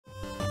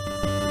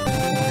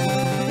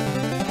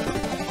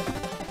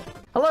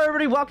Hello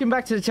everybody, welcome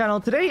back to the channel.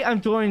 Today I'm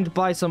joined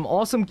by some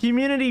awesome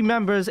community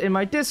members in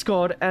my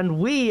Discord, and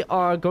we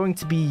are going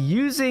to be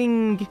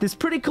using this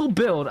pretty cool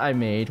build I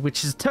made,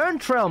 which is turn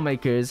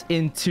Trailmakers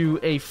into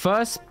a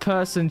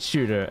first-person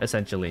shooter,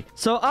 essentially.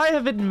 So I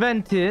have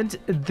invented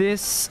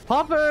this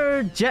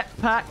hover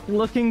jetpack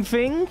looking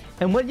thing,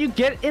 and when you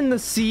get in the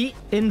seat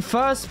in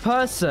first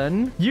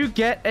person, you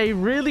get a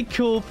really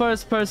cool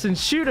first-person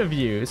shooter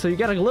view. So you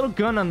got a little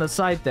gun on the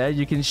side there.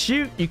 You can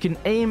shoot, you can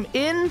aim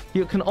in,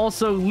 you can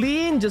also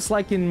lean, just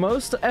like in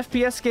most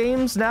FPS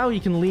games now.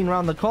 You can lean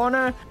around the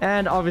corner,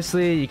 and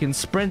obviously you can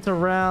sprint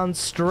around,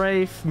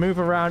 strafe, move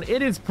around.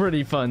 It is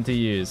pretty fun to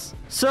use.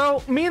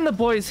 So me and the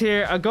boys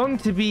here are going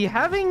to be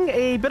having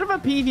a bit of a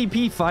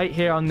PvP fight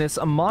here on this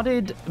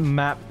modded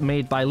map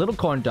made by little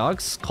corn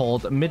dogs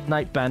called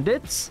Midnight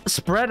Bandits.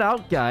 Spread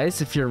out, guys,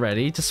 if you're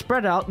ready to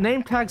spread out.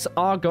 Name tags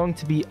are going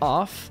to be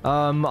off.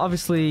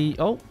 Obviously,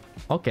 oh,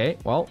 okay,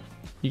 well,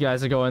 you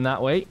guys are going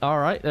that way. All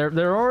right,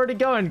 they're already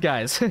going,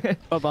 guys.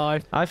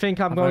 Bye-bye. I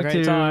think I'm going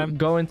to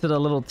go into the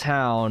little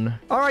town.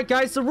 All right,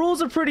 guys, the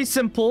rules are pretty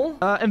simple.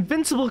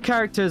 Invincible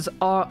characters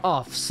are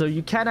off, so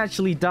you can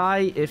actually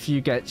die if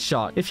you get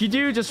shot. If you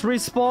do, just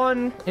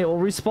respawn. It will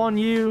respawn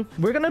you.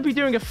 We're going to be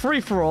doing a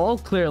free-for-all,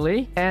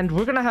 clearly, and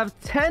we're going to have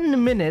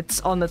 10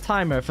 minutes on the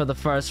timer for the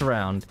first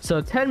round.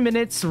 So 10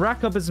 minutes,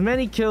 rack up as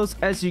many kills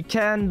as you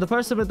can. The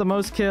person with the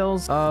most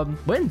kills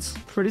wins.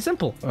 Pretty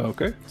simple.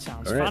 Okay.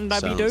 Sounds fun,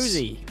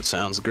 baby-doozy.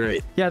 Sounds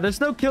great. Yeah, there's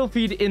no kill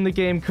feed in the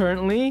game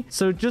currently,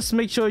 so just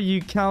make sure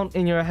you count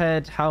in your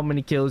head how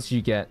many kills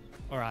you get.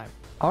 All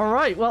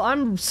right, well,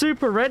 I'm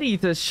super ready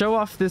to show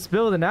off this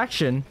build in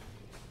action.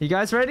 You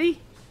guys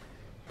ready?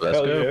 Let's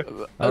go.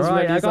 Yeah. All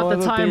right, I got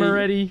the timer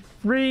ready.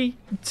 3,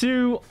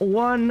 2,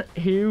 1,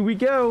 here we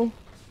go.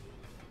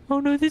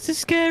 Oh no, this is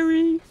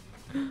scary.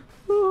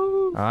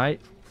 All right,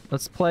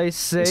 let's play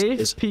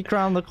safe, peek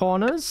around the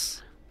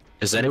corners.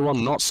 Is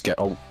anyone not scared?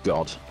 Oh,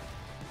 God.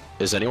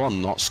 Is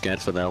anyone not scared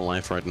for their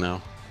life right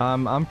now?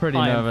 I'm pretty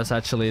nervous,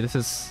 actually. This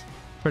is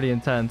pretty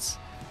intense.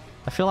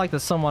 I feel like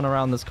there's someone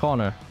around this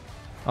corner.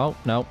 Oh,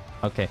 no.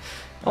 Okay.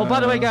 Oh, by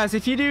the way, guys,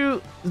 if you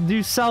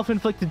do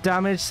self-inflicted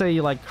damage, say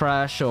you, like,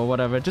 crash or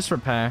whatever, just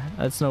repair.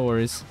 That's no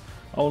worries.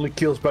 Only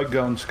kills by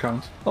guns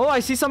count. Oh, I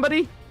see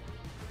somebody.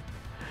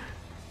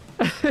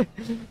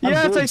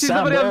 Yes, I see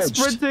somebody. I'm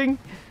sprinting.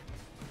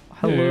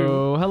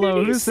 Hello.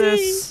 Hello. Who's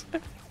this?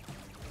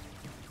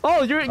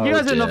 Oh, you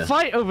guys are in a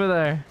fight over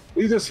there.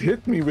 He just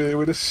hit me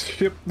with a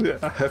ship.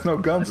 I have no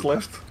guns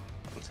left.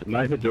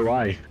 Neither do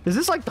I. Is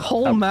this like the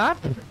whole map?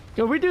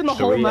 Are we doing the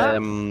whole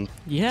map?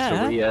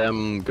 Yeah. Should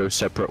we go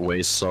separate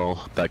ways? So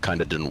that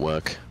kind of didn't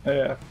work.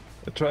 Yeah.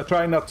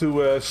 Try not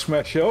to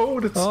smash. Oh,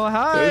 that's. Oh,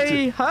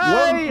 hi.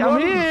 Hi.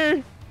 I'm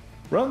here.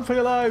 Run for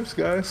your lives,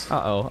 guys.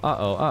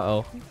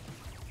 Uh-oh.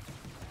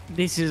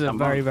 This is a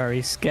very,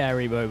 very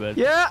scary moment.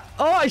 Yeah.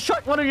 Oh, I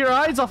shot one of your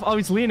eyes off. Oh,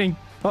 he's leaning.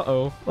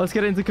 Uh-oh. Let's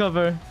get into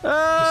cover.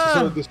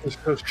 This is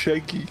so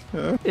shaky.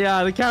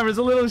 Yeah, the camera's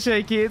a little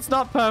shaky. It's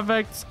not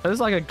perfect. There's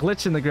like a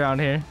glitch in the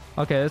ground here.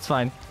 Okay, that's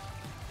fine.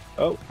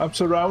 Oh, I'm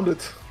surrounded.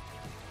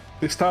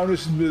 This town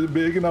isn't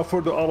big enough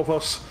for all of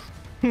us.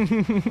 It's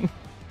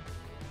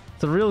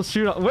a real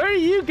shootout. Where are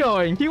you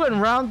going? He went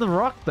round the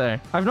rock there.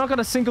 I've not got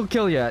a single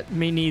kill yet.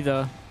 Me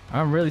neither.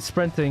 I'm really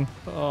sprinting.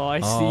 Oh, I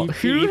see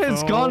Who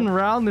has gone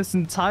around this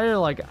entire,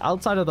 like,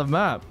 outside of the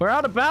map? We're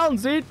out of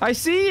bounds, dude. I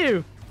see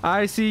you.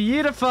 I see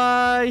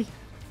Yeetify.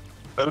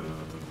 Come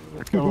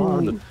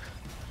on.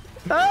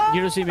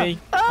 You don't see me.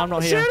 I'm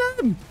not here.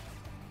 Shoot him.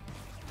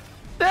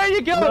 There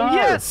you go. No.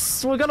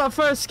 Yes. We got our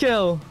first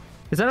kill.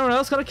 Has anyone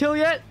else got a kill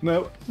yet?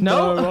 No.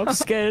 No? I'm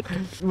scared.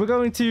 We're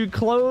going to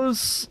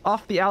close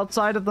off the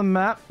outside of the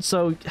map.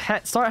 So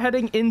start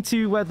heading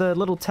into where the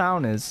little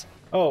town is.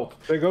 Oh,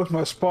 there goes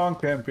my spawn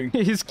camping.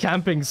 His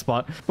camping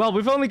spot. Well,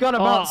 we've only got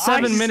about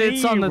 7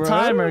 minutes on the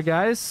timer,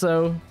 guys,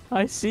 so...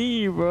 I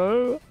see you,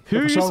 bro. Who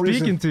are you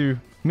speaking to?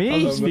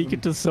 Me? I'm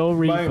speaking to Soul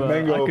Reaper.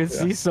 Mango, I can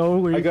see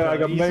Soul Reaper. I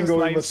got He's Mango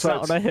just, in the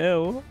sights. on a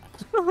hill.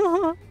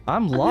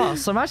 I'm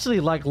lost. I'm actually,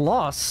 like,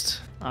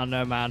 lost. I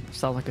know, man.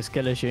 Sounds like a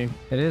skill issue.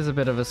 It is a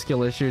bit of a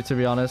skill issue, to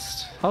be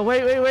honest. Oh,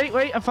 wait.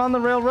 I found the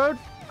railroad.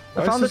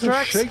 I found the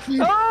tracks.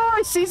 Oh,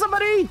 I see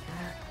somebody.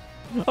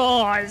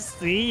 Oh, I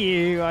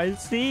see you.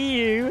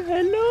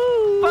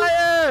 Hello.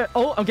 Fire!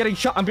 Oh, I'm getting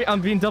shot.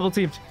 I'm being double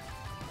teamed.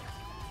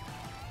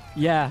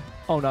 Yeah.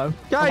 Oh, no.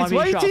 Guys,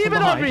 why are you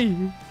teaming on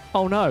me?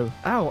 Oh, no.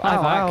 Ow. Hi,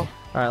 Vac. All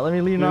right, let me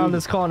lean on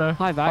this corner.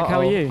 Hi, Vac. How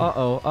are you?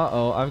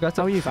 Uh-oh. I've got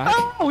to... How are you, Vac?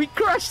 Oh, he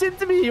crashed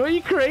into me. Are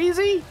you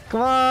crazy?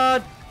 Come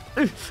on.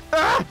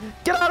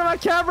 Get out of my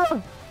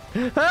camera.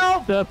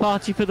 Help! Third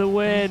party for the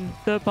win.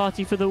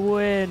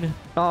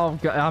 Oh,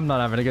 God, I'm not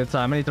having a good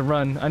time. I need to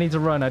run.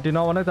 I do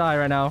not want to die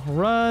right now.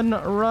 Run.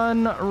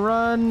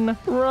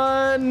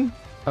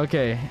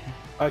 Okay.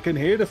 I can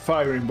hear the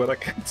firing, but I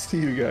can't see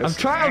you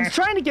guys. I'm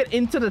trying to get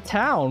into the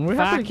town.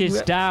 Vac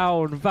is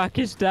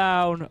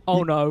down.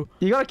 Oh, no.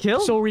 You got a kill?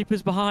 Soul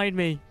Reaper's behind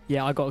me.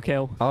 Yeah, I got a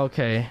kill.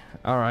 Okay.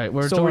 All right.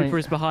 Soul Reaper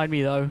is behind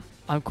me, though.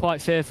 I'm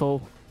quite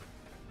fearful.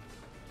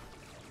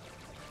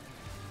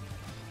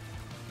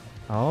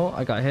 Oh,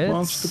 I got hits. Come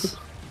on, stupid.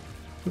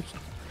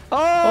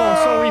 Oh,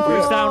 sorry,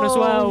 Bruce down as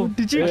well.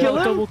 Did you kill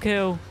him? Double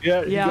kill.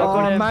 Yeah, Yeah, you I got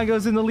got Oh, him.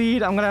 Mango's in the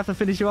lead. I'm gonna have to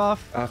finish you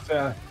off.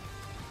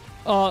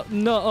 Oh,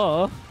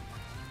 no.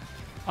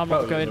 I'm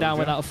not Oh, going down okay.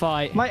 without a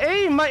fight. My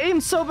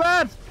aim's so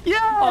bad.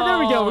 Yeah, there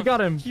we go. We got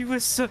him. He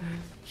was so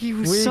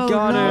We so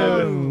got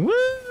low. him.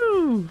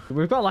 Woo!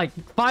 We've got like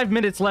 5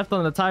 minutes left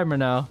on the timer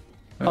now.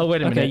 Oh,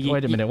 wait a minute.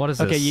 Wait a minute. What is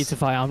this? Okay,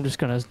 Yeetify, I'm just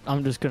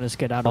gonna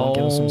skedaddle and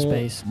give us some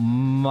space.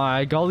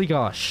 My golly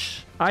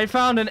gosh. I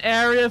found an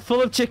area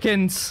full of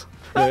chickens.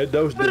 those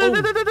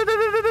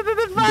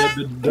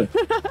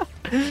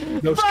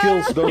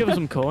kills don't. Give us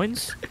some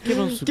coins. Give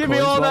us some Give coins. me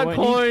all why that won't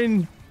you?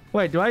 coin.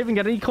 Wait, do I even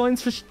get any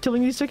coins for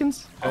killing these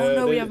chickens? Oh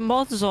no, we they- have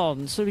mods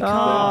on, so we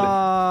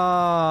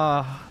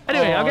can't.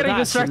 Anyway, I'm Oh, getting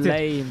that's distracted.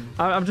 lame.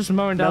 I'm just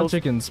mowing down No.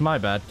 chickens. My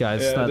bad,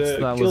 guys. Yeah, the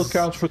that kill was.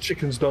 counts for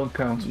chickens don't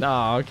count.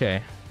 Oh,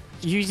 okay.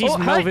 Yuzi's Oh,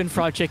 hi. Melvin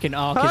Fried Chicken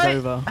arc Hi. is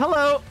over.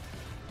 Hello.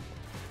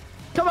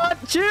 Come on,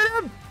 shoot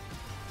him.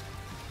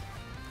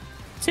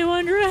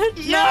 200?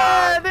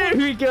 Yeah, there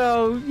we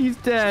go. He's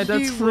dead.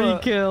 That's You 3 were-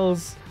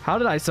 kills. How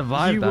did I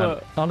survive You that?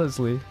 were-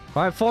 Honestly.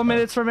 All right, 4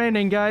 minutes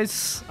remaining,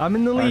 guys. I'm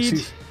in the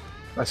lead.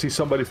 I see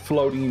somebody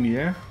floating in the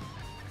air.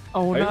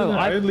 Oh I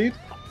no, lead.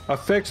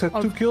 Vacxt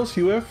had 2 kills.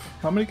 You have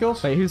how many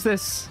kills? Wait, who's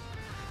this?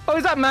 Oh,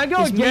 is that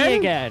Mango it's again? me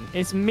again.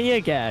 It's me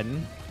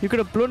again. You're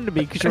gonna blunder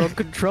me because you're on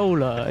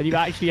controller and you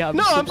actually have.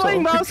 No, some I'm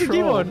playing sort of mouse and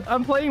control. keyboard.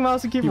 I'm playing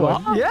mouse and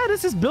keyboard. are? Yeah,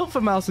 this is built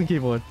for mouse and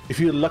keyboard. If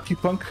you're a lucky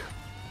punk.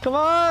 Come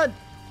on.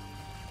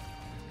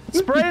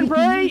 Spray and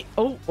pray.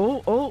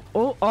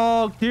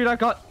 Oh, dude, I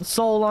got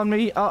soul on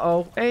me.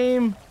 Uh-oh.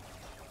 Aim.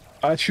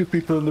 I shoot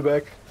people in the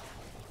back.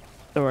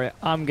 Don't worry,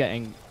 I'm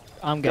getting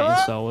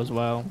Ah. soul as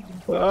well.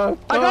 I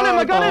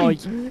got Oh,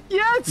 him.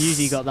 Yes.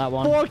 Yuzi got that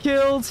one. 4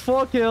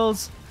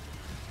 kills.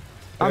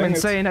 I'm Dang it.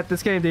 insane at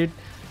this game, dude.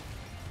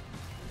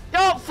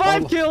 Oh,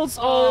 5 kills.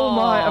 Oh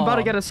my. I'm about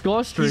to get a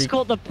score streak. He's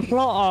got the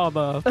plot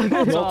armor.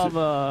 Plot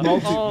armor.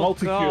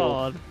 multi-kill.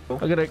 God. I'm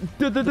gonna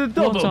Plot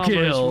double armor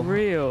kill. is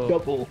real.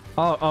 Double.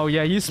 Oh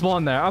yeah, you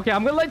spawned there. Okay,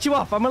 I'm gonna let you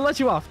off.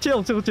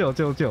 Chill.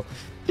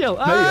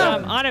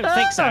 I don't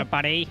think so,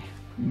 buddy.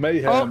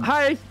 Mayhem. Oh,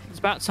 hi. It's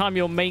about time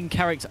your main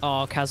character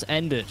arc has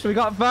ended. We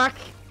got Vacct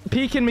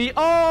peeking me.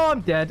 Oh,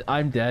 I'm dead.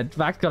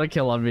 Vacct got a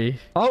kill on me.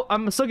 Oh,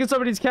 I'm stuck in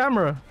somebody's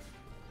camera.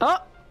 Oh,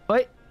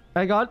 wait.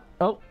 I got.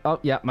 Oh,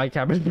 yeah, my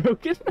camera's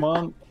broken. Come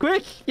on.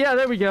 Quick. Yeah,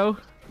 there we go.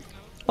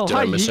 Oh, Did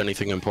hi. I miss Yeet.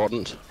 anything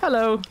important?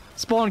 Hello.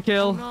 Spawn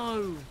kill.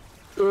 No.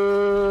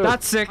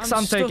 That's 6.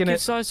 I'm taking it.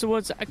 Inside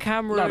towards a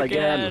camera Not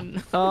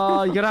again.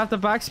 Oh, you're gonna have to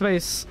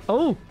backspace.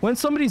 Oh, when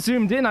somebody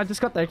zoomed in, I just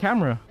got their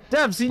camera.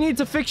 Devs, you need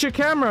to fix your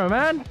camera,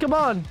 man. Come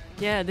on.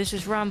 Yeah, this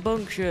is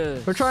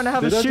rambunctious. We're trying to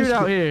have Did a I just-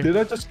 shootout here. Did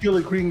I just kill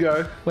a green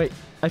guy? Wait,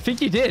 I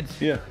think you did.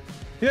 Yeah.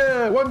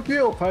 Yeah, 1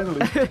 kill,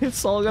 finally.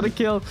 Soul got a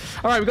kill.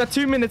 All right, we got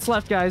 2 minutes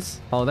left,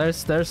 guys. Oh,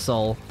 there's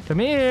Soul. Come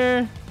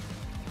here.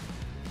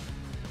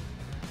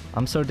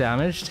 I'm so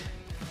damaged.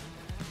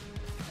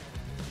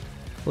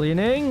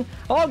 Leaning.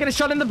 Oh, I get a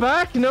shot in the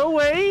back. No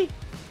way.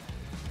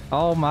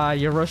 Oh my,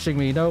 you're rushing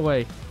me. No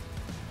way.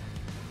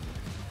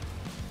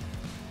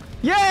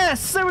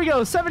 Yes, there we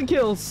go. 7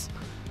 kills.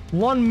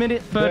 1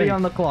 minute 30 Dang.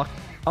 on the clock.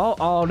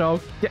 Oh no.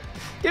 Get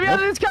me out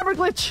of this camera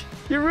glitch.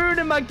 You're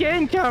ruining my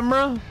game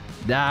camera.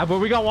 Nah, but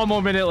we got 1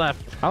 more minute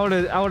left. I would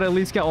at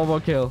least get 1 more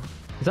kill.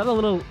 Is that a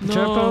little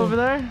chirpo over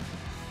there?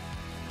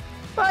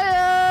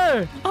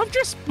 Fire! I've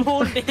just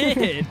spawned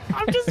in.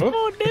 I've just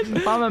spawned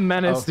in. I'm a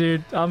menace, Oh.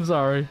 dude. I'm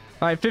sorry.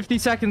 All right, 50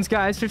 seconds,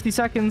 guys. 50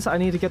 seconds. I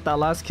need to get that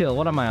last kill.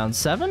 What am I on?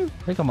 7?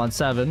 I think I'm on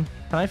 7.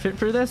 Can I fit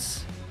through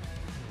this?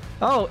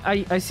 Oh,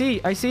 I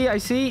see.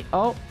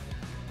 Oh,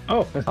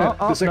 Oh, this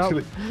this no.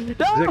 actually.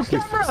 no, actually-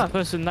 camera!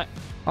 Person that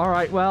All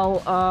right, well,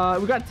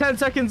 we got 10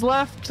 seconds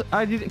left.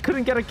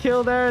 Couldn't get a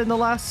kill there in the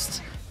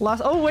last.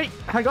 Oh wait,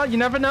 hang on. You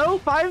never know.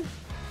 5,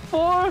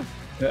 4, I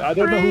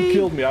don't know who 3,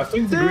 killed me. I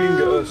think the green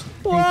 2,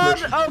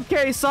 guy. 1.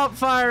 Okay, stop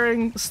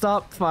firing.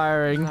 Stop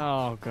firing.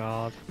 Oh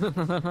god.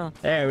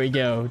 There we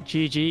go.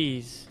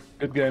 GG's.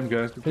 Good game,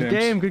 guys. Good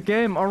game, good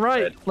game. All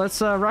right,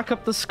 let's rack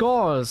up the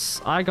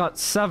scores. I got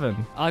 7.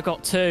 I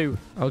got 2.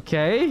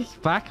 Okay,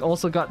 Vacct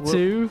also got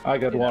 2. I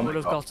got I would 1.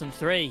 have gotten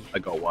 3. I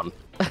got 1.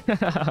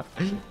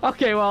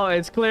 Okay, well,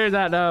 it's clear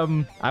that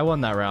I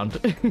won that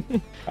round.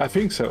 Do I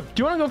think so.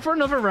 you want to go for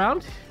another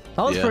round?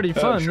 That was Yeah. pretty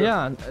fun. Sure.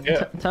 Yeah.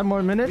 Yeah. 10 more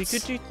We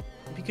minutes.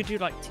 could do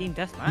like team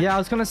deathmatch. Yeah, I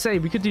was gonna say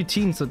we could do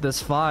teams with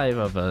this 5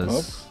 of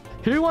us.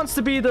 Who wants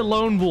to be the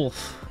lone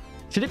wolf?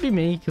 Should it be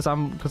me? Because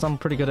I'm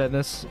pretty good at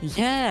this.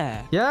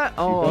 Yeah. Yeah.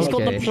 Oh, He's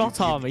okay. got the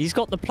plot armor. He's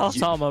got the plot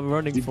armor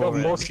running for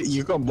it.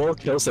 You've got more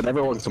kills than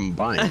everyone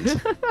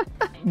combined.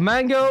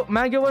 Mango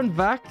and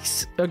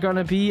Vacct are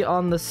gonna be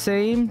on the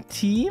same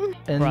team,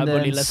 and Right, then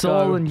buddy, let's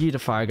Soul go. and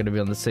Yeetify are gonna be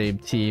on the same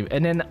team,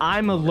 and then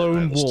I'm a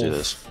lone let's do wolf.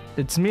 this.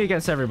 It's me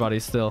against everybody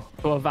still.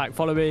 Come on, Vacct,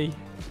 follow me.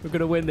 We're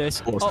gonna win this.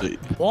 What's Oh, the-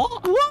 what?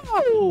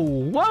 Whoa!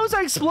 Why was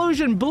that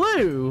explosion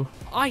blue?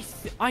 I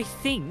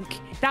think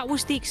that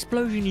was the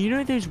explosion. You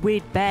know those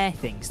weird bear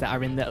things that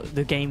are in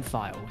the game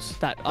files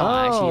that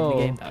are actually in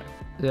the game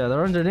though. Yeah,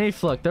 they're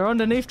underneath. Look, they're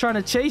underneath trying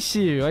to chase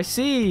you. I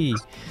see.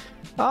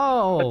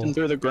 Oh.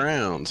 Under the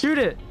ground. Shoot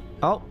it.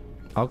 Oh,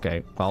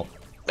 okay. Well,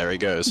 there he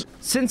goes.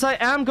 since I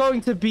am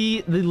going to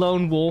be the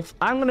lone wolf,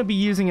 I'm going to be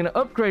using an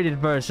upgraded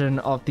version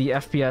of the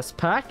FPS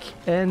pack.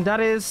 And that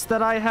is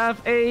that I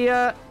have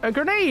a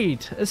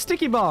grenade, a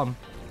sticky bomb.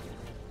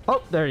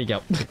 Oh, there you go.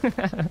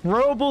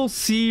 Roble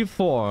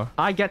C4.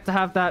 I get to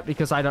have that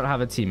because I don't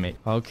have a teammate.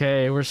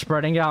 Okay, we're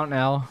spreading out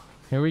now.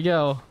 Here we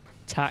go.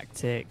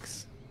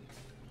 Tactics.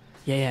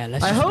 Yeah,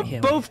 let's I just hope wait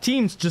here. both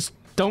teams just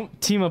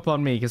don't team up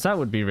on me because that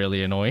would be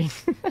really annoying.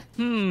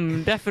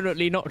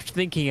 Definitely not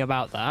thinking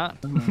about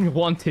that.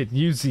 Wanted,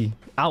 Yzuei,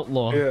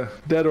 outlaw. Yeah,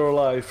 dead or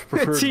alive.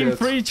 Prefer Team dead.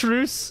 free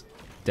truce.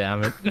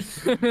 Damn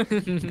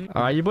it.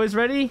 All right, you boys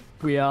ready?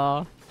 We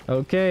are.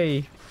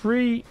 Okay.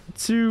 3,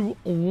 2,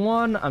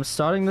 1. I'm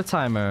starting the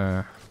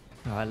timer.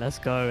 All right, let's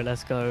go.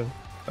 Let's go.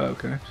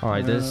 Okay. All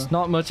right, there's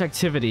not much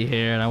activity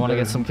here, and I want to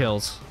get some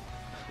kills.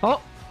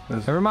 Oh,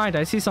 never mind.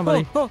 I see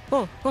somebody.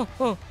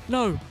 Oh,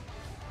 no.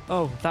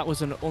 Oh, that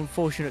was an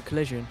unfortunate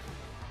collision.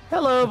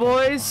 Hello,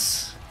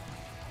 boys.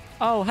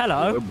 Oh,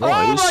 hello. Boys.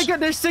 Oh my god,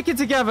 they're sticking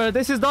together.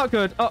 This is not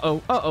good.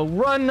 Uh-oh.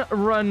 Run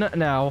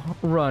now.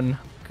 Run.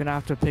 Gonna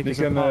have to pick We us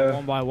can, apart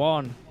one by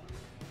one.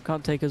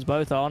 Can't take us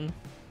both on.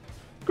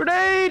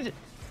 Grenade!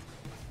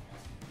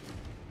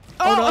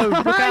 Oh, no,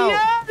 look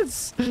out.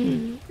 Yes!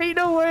 Ain't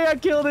no way I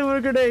killed him with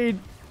a grenade.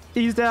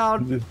 He's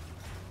down.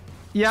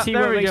 Yeah,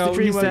 Teamwork there we makes the go.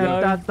 dream He's work, dead.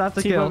 though. That's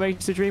a Teamwork kill.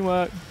 makes the dream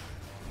work.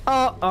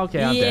 Oh,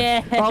 okay, I'm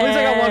dead. Oh, at least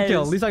I got one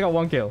kill. At least I got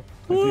one kill.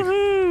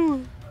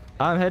 Woohoo!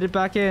 I'm headed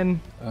back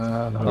in.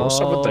 No. What's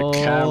up with the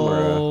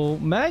camera? Oh,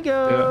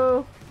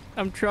 Mango!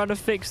 I'm trying to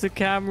fix the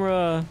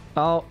camera.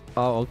 Oh,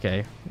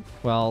 okay.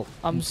 Well,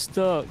 I'm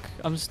stuck.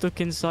 I'm stuck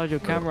inside your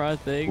camera, I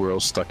think. We're all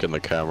stuck in the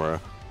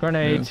camera.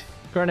 grenade. Yeah.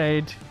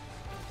 Grenade.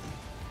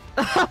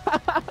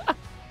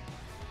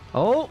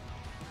 Oh.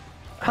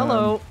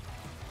 Hello.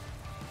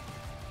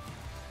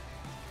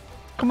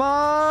 Come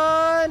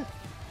on.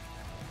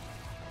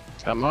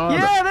 Come on.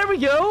 Yeah, there we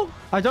go.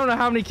 I don't know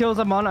how many kills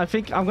I'm on. I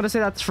think I'm going to say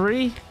that's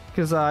 3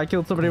 because I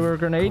killed somebody with a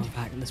grenade.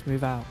 Come on, Vacct, let's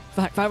move out.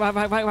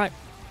 Vacct.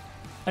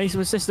 I need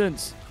some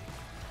assistance.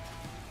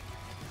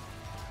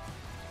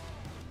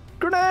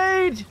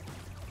 Grenade.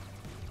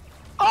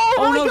 Oh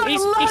my no, god,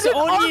 it's landed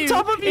on you.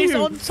 top of you. It's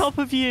on top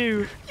of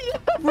you.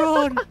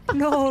 Run.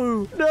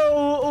 No.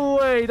 No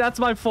way. That's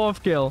my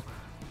 4th kill.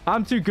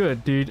 I'm too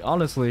good, dude.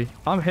 Honestly,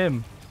 I'm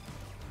him.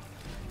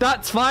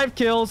 That's 5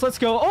 kills. Let's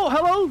go. Oh,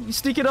 hello. You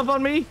sneaking up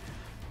on me.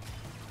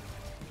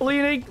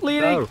 Leaning.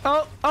 No.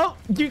 Oh,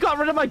 you got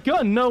rid of my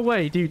gun. No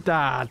way, dude. Dude,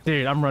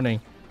 I'm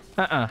running.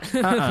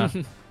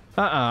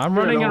 I'm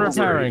running and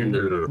repairing.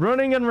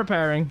 Running and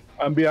repairing.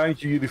 I'm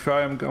behind you,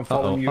 Yeetify. I'm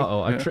following you.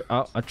 I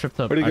Yeah. tripped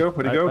up. Where'd he go?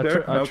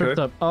 There? I tripped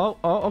up. Oh,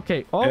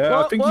 okay. Oh, Yeah,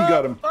 whoa, I think whoa. you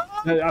got him.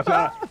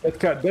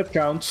 That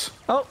counts.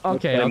 Oh,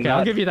 okay.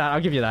 I'll give you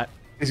that.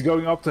 He's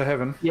going up to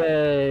heaven.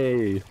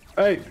 Yay.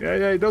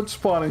 Hey, don't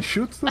spawn and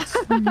shoot.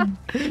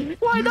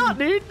 Why not,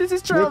 dude? This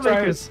is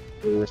Trailmakers.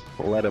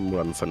 Let him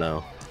run for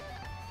now.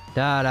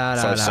 Da.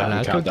 5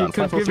 second countdown. Give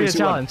me a 5, 4, 3, 2, 1.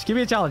 challenge. Give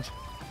me a challenge.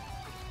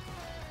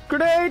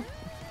 Grenade.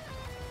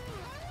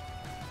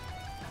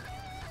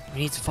 We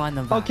need to find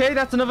them. Vacct. Okay,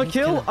 that's another Need to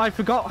kill kill. him. I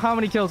forgot how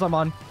many kills I'm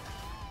on.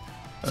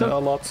 A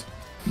lot.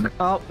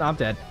 Oh, I'm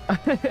dead.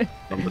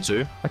 Number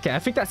 2. Okay, I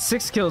think that's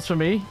 6 kills for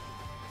me.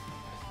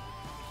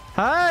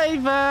 Hi,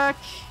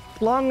 Vacct.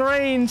 Long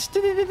range.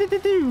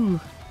 Do-do-do-do-do-do.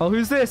 Oh,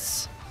 who's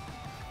this?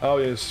 Oh,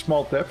 yeah,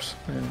 small taps.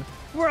 Yeah.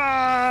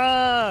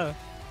 Rah!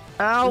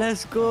 Ow.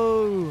 Let's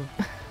go.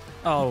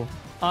 Oh,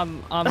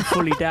 I'm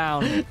fully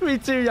down. Me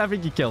too. I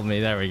think you killed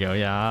me. There we go.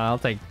 Yeah, I'll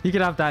take. You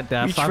can have that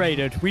death. We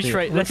traded. We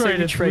Let's say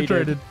we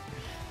traded.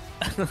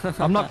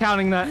 I'm not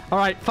counting that. All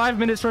right, 5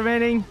 minutes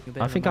remaining. You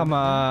better I think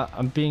remember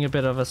I'm being a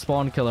bit of a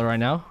spawn killer right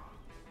now.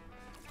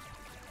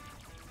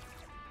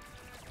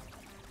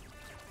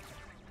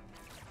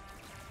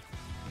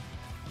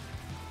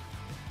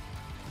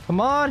 Come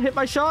on, hit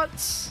my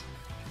shots.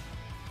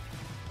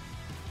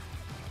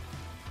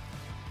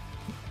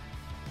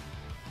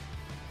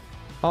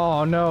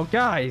 Oh no,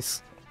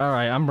 guys. All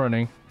right, I'm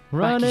running.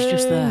 Vacct, he's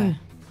just there.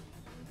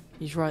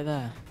 He's right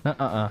there.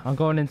 I'm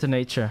going into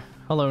nature.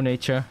 Hello,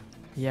 nature.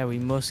 Yeah, we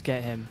must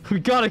get him. We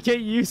gotta get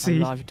Our Yzuei.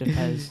 life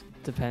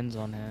depends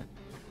on it.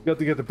 Got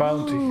to get the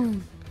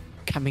bounty.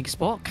 Camping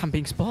spot.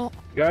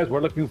 Guys,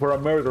 we're looking for a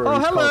murderer. Oh,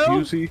 He's hello.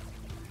 called Yzuei.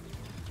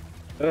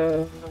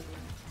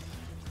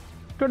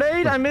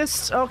 Grenade, I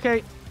missed.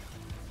 Okay.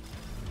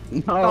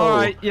 No. All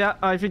right, yeah,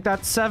 I think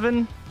that's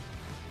 7.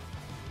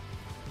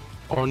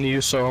 On you,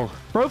 so.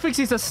 Bro thinks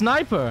he's a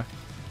sniper.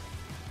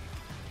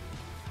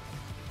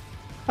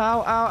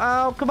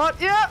 Ow. Come on.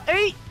 Yeah,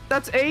 8.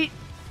 That's 8.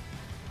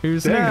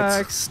 Who's Dang it.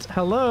 next?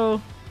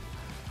 Hello.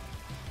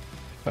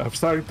 I'm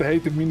starting to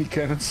hate the mini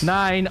cannons.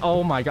 9.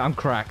 Oh my god, I'm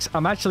cracked.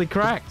 I'm actually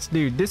cracked,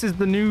 dude. This is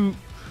the new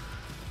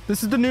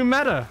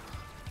meta.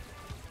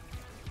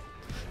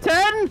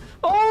 10.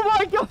 Oh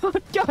my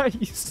god,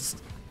 guys.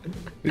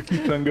 It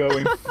keeps on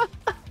going.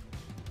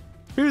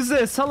 Who's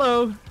this?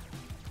 Hello.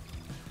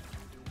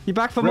 You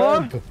back for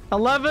more? Ramp.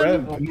 11?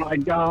 Ramp. Oh my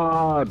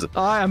god!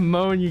 I am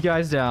mowing you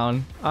guys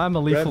down. I'm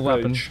a lethal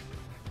weapon. Rampage.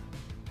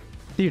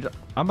 Dude,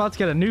 I'm about to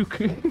get a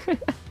nuke.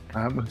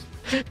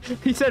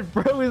 He said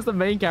bro is the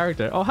main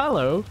character. Oh,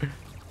 hello.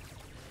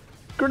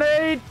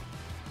 Grenade!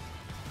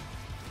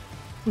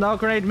 No,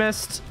 grenade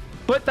missed.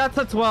 But that's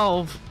a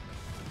 12.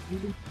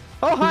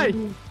 Oh, hi!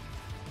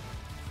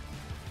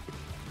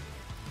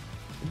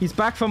 He's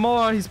back for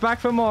more. He's back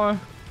for more.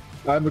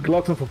 I'm a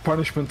glutton for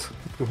punishment.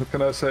 What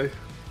can I say?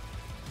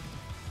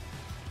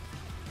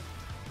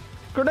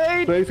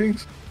 Grenade!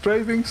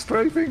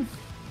 Strafing.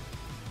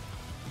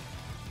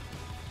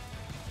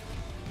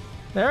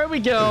 There we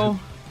go.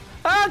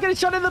 Ah, getting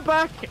shot in the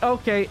back.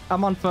 Okay,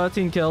 I'm on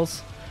 13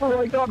 kills. Oh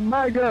my god,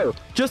 Mago!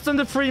 Just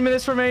under 3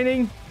 minutes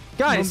remaining.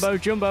 Guys.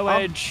 Jumbo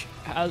edge.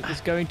 How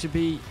is going to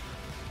be?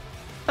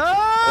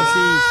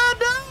 Ah,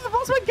 no!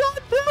 What's my gun?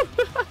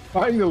 No!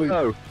 Finally.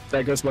 Oh,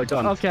 there goes my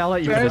gun. Okay, I'll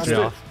let you finish it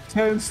off.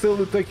 Stand still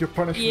to take your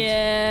punishment.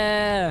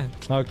 Yeah.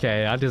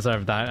 Okay, I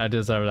deserve that. I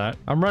deserve that.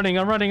 I'm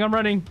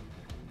running.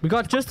 We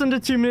got just under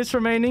 2 minutes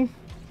remaining.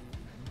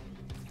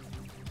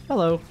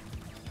 Hello.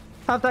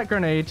 Have that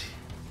grenade.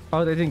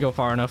 Oh, they didn't go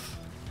far enough.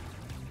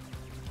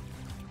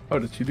 Oh,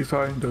 did you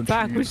define? Don't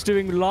Back you? was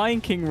doing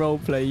Lion King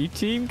roleplay. You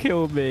team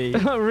killed me.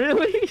 Oh,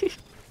 really?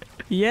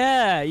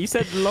 Yeah, you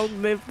said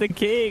long live the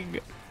king.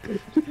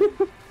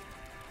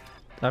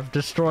 I've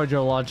destroyed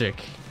your logic.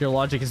 Your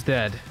logic is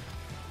dead.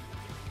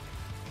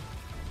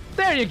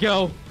 There you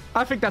go.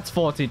 I think that's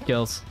 14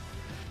 kills.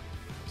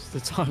 Is the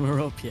timer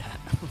up yet?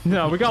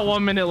 No, we got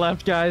 1 minute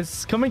left,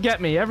 guys. Come and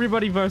get me.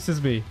 Everybody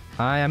versus me.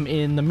 I am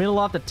in the middle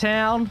of the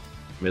town.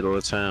 Middle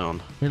of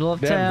town. Middle of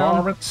Damn town.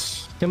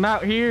 varmints. Come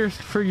out here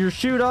for your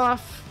shoot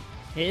off.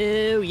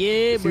 Hell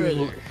yeah,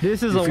 brother.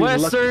 This is You a feeling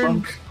lucky, western.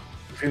 punk?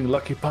 You feeling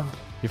lucky, punk?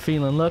 You're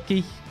feeling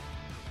lucky.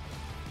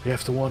 You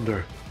have to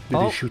wonder. Did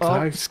he shoot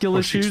 5 skill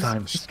or 6 issues.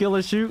 times? Skill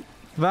issue.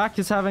 Vacct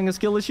is having a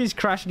skill issue. He's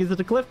crashing into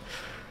the cliff.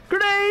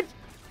 Grenade!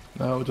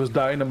 No, it was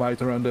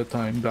dynamite around that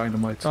time.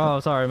 Dynamite. Oh,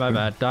 sorry, my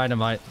bad.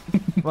 Dynamite.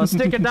 Well,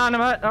 stick of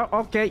dynamite. Oh,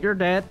 okay, you're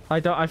dead.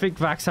 I think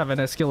Vac's having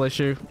a skill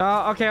issue.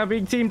 Okay, I'm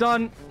being teamed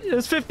on.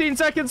 There's 15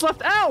 seconds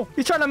left. Ow!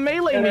 He's trying to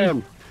melee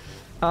me.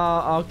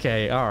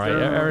 Okay, all right,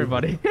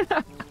 everybody.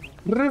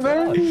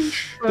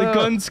 Revenge! The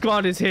gun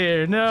squad is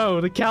here.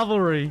 No, the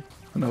cavalry.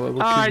 No, All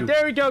right,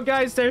 there we go,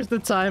 guys. There's the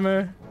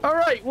timer. All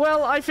right,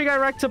 well, I think I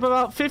racked up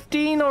about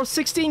 15 or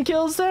 16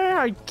 kills there.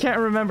 I can't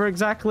remember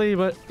exactly,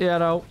 but you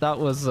know, that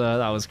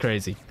was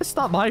crazy. It's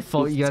not my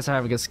fault you guys are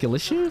having a skill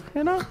issue,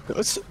 you know?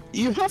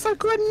 You have a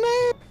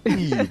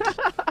grenade!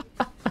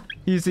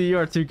 You see, you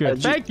are too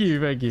good. Thank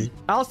you.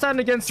 I'll stand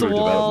against the Through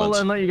wall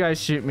development. and let you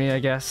guys shoot me, I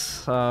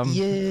guess. For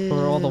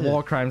all the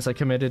war crimes I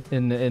committed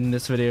in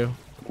this video.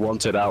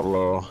 Wanted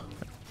outlaw.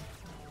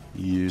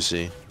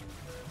 Yzuei.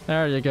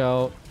 There you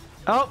go.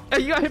 Oh,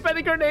 you got hit by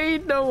the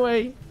grenade? No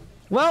way.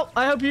 Well,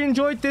 I hope you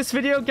enjoyed this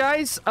video,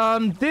 guys.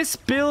 This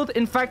build,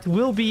 in fact,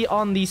 will be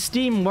on the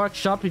Steam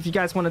Workshop if you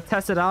guys want to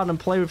test it out and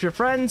play with your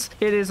friends.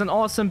 It is an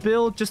awesome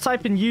build. Just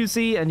type in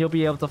Yzuei and you'll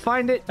be able to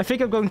find it. I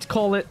think I'm going to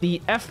call it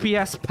the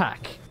FPS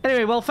pack.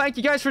 Anyway, well, thank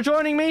you guys for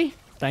joining me.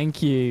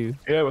 Thank you.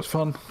 Yeah, it was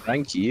fun.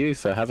 Thank you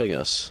for having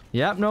us.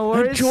 Yep, no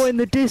worries. Join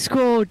the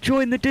Discord.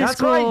 Join the Discord.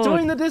 That's right.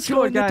 Join the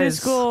Discord, Join the guys.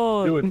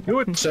 Discord. Do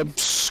it.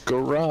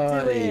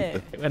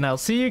 Subscribe. And I'll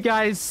see you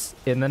guys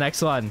in the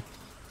next one.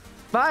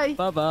 Bye.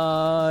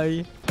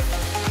 Bye-bye.